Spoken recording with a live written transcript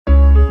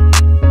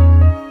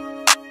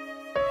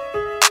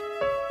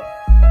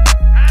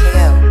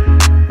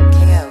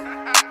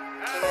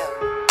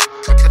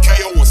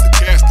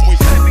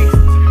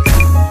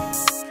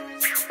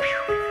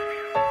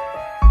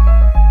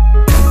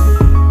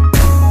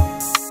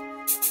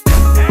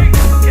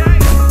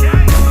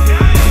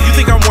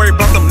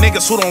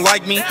who don't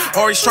like me.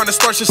 Ari3s trying to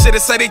start some shit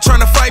and say they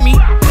trying to fight me.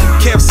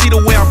 KFC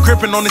the way I'm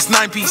gripping on this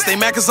 9-piece. They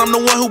mad cause I'm the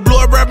one who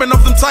blew up rapping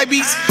off them type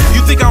beats.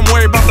 You think I'm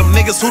worried about them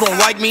niggas who don't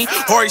like me?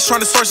 Ari3s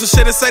trying to start some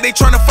shit and say they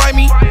trying to fight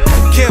me.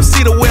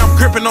 KFC the way I'm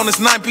gripping on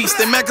this 9-piece.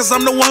 They mad cause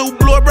I'm the one who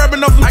blew up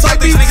rapping off them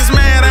type beats. These niggas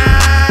mad,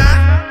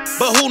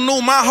 but who knew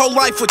my whole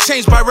life would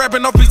change by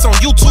rapping off beats on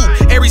YouTube?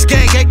 Ari3s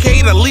gang,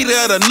 aka the leader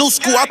of the new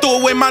school. I threw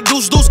away my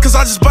deuce cause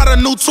I just bought a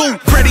new tool.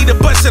 Ready to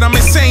bust it, I'm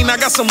insane, I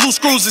got some loose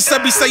screws.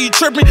 Except you say you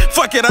tripping,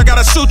 fuck it, I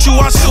gotta shoot you,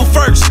 I'll shoot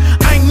first.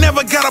 I ain't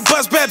never got a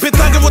buzz bad, been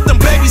thugging with them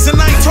babies. And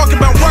I ain't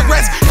talking about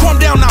rugrats, calm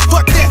down now,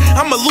 fuck that.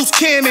 I'm a loose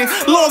cannon,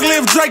 long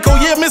live Draco,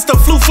 yeah, Mr.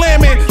 Flu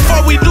Flamin'.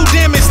 Before we do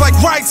damage like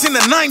riots in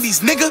the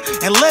 90s, nigga.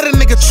 And let a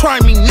nigga try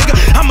me, nigga.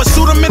 I'ma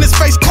shoot him in his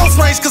face close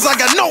range, cause I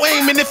got no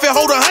aim. And if it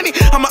hold a honey,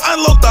 I'ma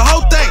unload the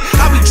whole thing.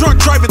 I be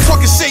drunk driving,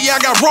 talking shit, yeah, I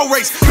got road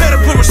race. Better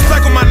put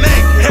respect on my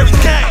name,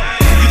 Ari3s gang.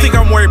 You think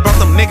I'm worried about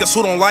them niggas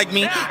who don't like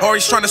me?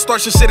 Ari3s trying to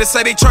start some shit and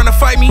say they trying to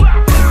fight me.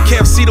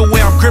 KFC the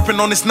way I'm gripping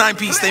on this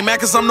 9-piece. They mad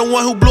cause I'm the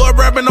one who blew up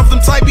rapping off them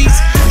type beats.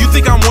 You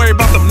think I'm worried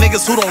about them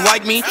niggas who don't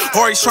like me?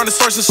 Ari3s trying to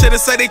start some shit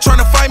and say they trying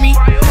to fight me.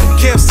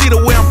 KFC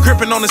the way I'm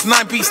gripping on this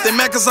 9-piece. They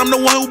mad cause I'm the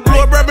one who blew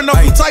up rapping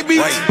off them type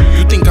beats.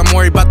 You think I'm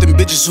worried about them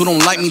bitches who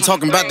don't like me?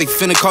 Talking about they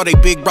finna call they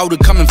big bro to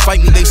come and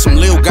fight me. They some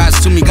lil guys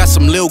to me, got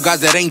some lil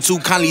guys that ain't too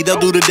kindly. They'll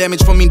do the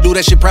damage for me, do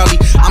that shit proudly.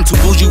 I'm too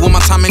bougie with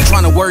my time, ain't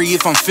trying to worry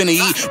if I'm finna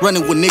eat.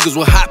 Running with niggas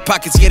with hot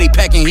pockets, yeah, they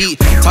packing heat.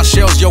 Toss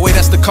shells your way,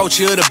 that's the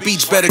culture of the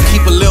beach. Better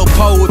keep a lil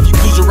pole if you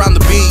cruise around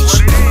the beach.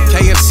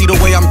 KFC the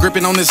way I'm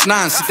gripping on this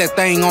 9. Sit that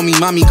thing on me,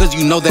 mommy, cause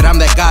you know that I'm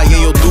that guy.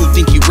 Yeah, yo, dude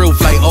think he real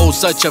flight, oh,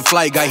 such a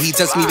fly guy. He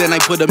test me, then I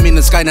put him in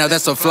the sky, now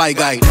that's a fly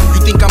guy. You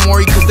think I'm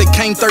worried cause they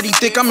came 30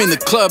 thick? I'm in the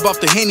club off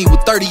the Henny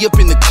with 30 up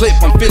in the clip.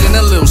 I'm feeling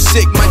a little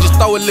sick, might just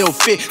throw a little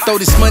fit. Throw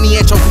this money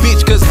at your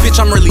bitch, cause bitch,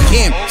 I'm really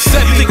him.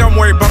 You think I'm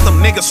worried about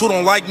them niggas who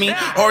don't like me?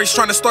 Ari3s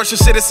trying to start some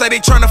shit and say they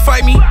trying to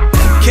fight me.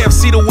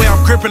 KFC the way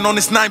I'm gripping on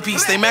this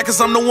 9-piece. They mad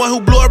cause I'm the one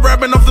who blew up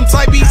rapping off them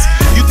type beats.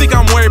 You think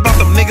I'm worried about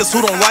them niggas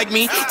who don't like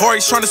me?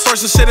 Ari3s trying to start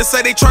some shit and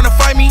say they trying to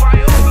fight me.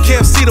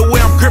 KFC the way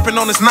I'm gripping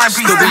on this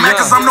 9-piece. They mad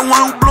cause I'm the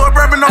one who blew up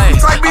rapping off them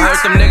type beats. I heard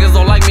them niggas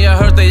don't like me, I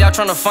heard they out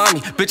trying to find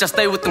me. Bitch, I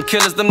stay with them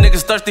killers, them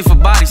niggas thirsty for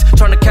bodies.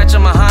 Trying to catch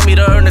him behind me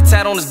to earn a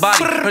tat on his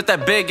body. Heard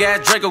that big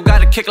ass Draco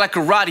got a kick like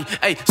karate.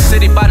 Ayy,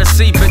 city by the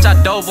sea, bitch,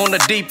 I dove on the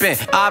deep end.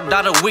 I opt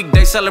out a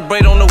weekday,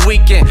 celebrate on the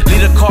weekend.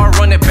 Leave the car,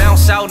 run it,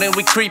 bounce out, and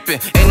we creepin'.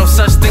 Ain't no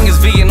such thing as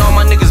vegan, all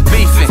my niggas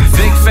beefin'.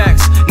 Big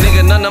facts,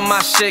 nigga, none of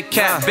my shit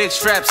cap. Big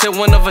straps, hit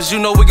one of us, you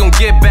know we gon'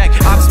 get back.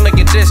 Ops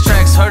making diss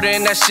tracks, heard it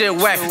and that shit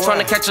whack.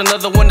 Tryna catch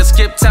another one to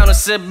skip town and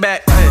sit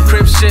back.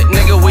 Crip shit,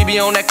 nigga, we be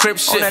on that crip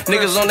shit.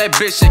 Niggas on that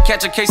bitch shit,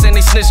 catch a case and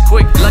they snitch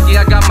quick. Lucky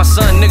I got my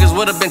son, niggas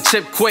would've been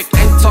chipped quick.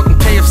 Ain't talking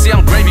KFC,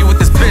 I'm gravy with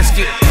this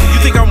biscuit. You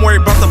think I'm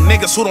worried about them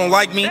niggas who don't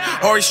like me?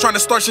 Ari3s trying to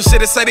start some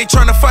shit and say they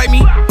trying to fight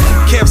me.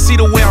 KFC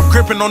the way I'm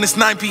gripping on this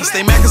 9-piece.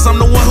 They mad cause I'm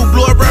the one who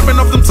blew up rapping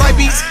off them type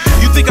beats.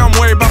 You think I'm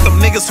worried about them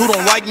niggas who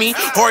don't like me?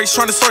 Ari3s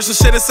trying to start some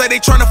shit and say they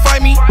trying to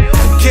fight me.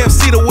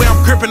 KFC the way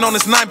I'm gripping on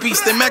this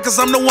 9-piece. They mad cause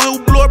I'm the one who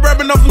blew up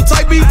rapping off them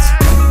type beats.